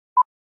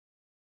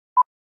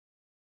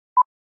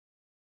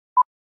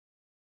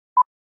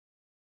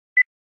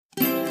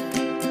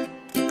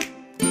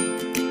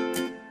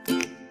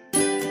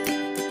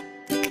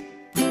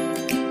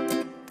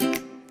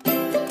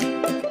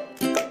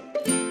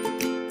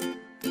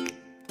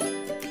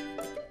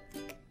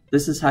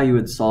This is how you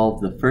would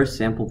solve the first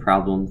sample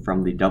problem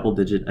from the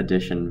double-digit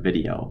addition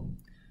video.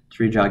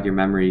 To re-jog your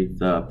memory,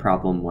 the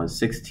problem was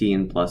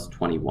 16 plus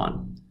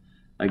 21.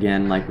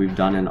 Again, like we've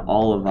done in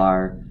all of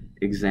our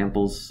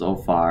examples so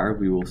far,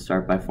 we will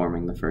start by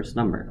forming the first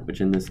number,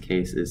 which in this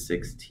case is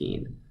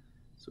 16.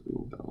 So we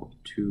will go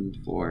 2,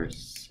 4,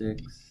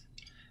 6,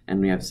 and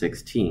we have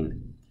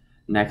 16.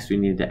 Next we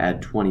need to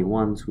add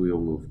 21, so we will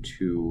move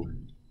 2,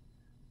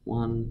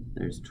 1,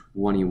 there's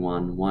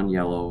 21, 1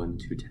 yellow and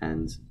 2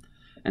 tens.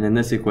 And in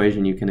this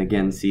equation you can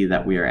again see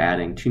that we are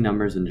adding two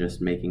numbers and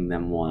just making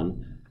them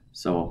one.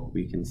 So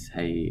we can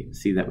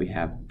see that we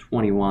have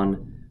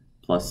 21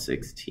 plus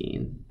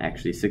 16,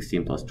 actually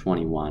 16 plus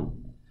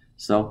 21.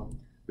 So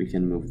we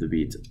can move the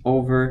beads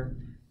over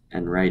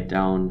and write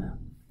down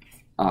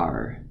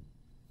our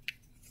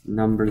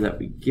number that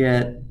we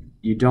get.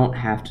 You don't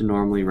have to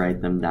normally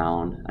write them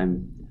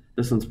down.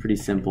 This one's pretty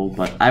simple,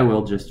 but I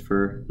will just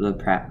for the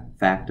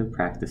fact of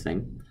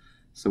practicing.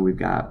 So we've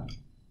got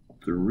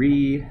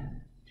 3, 2,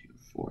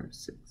 4,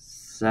 6,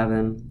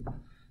 7.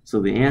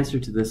 So the answer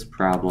to this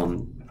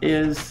problem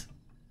is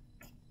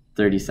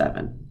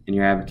 37, and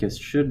your abacus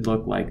should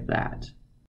look like that.